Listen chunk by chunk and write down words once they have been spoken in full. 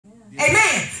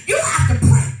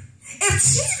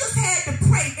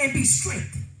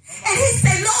strength. And he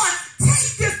said, Lord,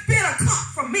 take this bitter cup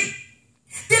from me.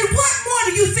 Then what more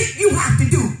do you think you have to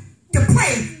do to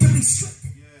pray to be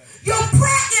strengthened? Your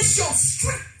prayer is your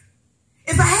strength.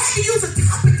 If I had to use a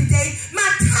topic today, my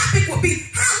topic would be,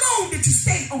 how long did you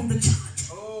stay on the charge?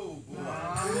 Oh,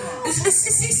 wow.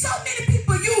 See, so many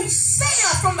people use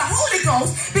sail from the Holy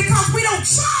Ghost because we don't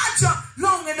charge up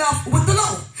long enough with the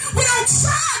Lord. We don't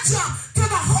charge up till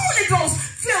the Holy Ghost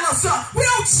fill us up. We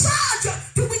don't charge up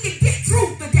till we can get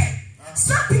through the day.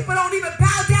 Some people don't even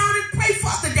bow down and pray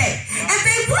for the day. And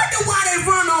they wonder why they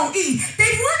run on E.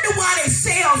 They wonder why their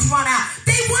sales run out.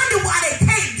 They wonder why they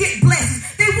can't get blessings.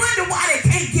 They wonder why they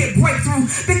can't get breakthrough,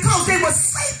 because they were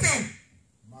sleeping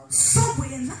somewhere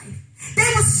in life. They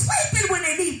were sleeping when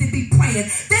they needed to be praying.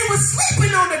 They were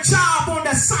sleeping on the job, on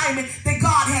the assignment that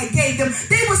God had gave them.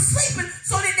 They were sleeping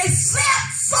so that they slept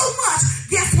so much.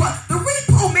 Guess what? The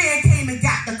repo man came and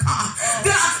got the car.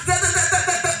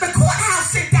 The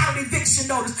courthouse sent out an eviction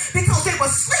notice because they were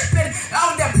sleeping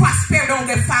on their prosperity, on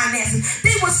their finances.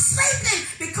 They were sleeping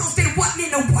because they wasn't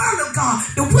in the word of God.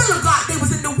 The will of God. They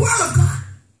was in the word of God.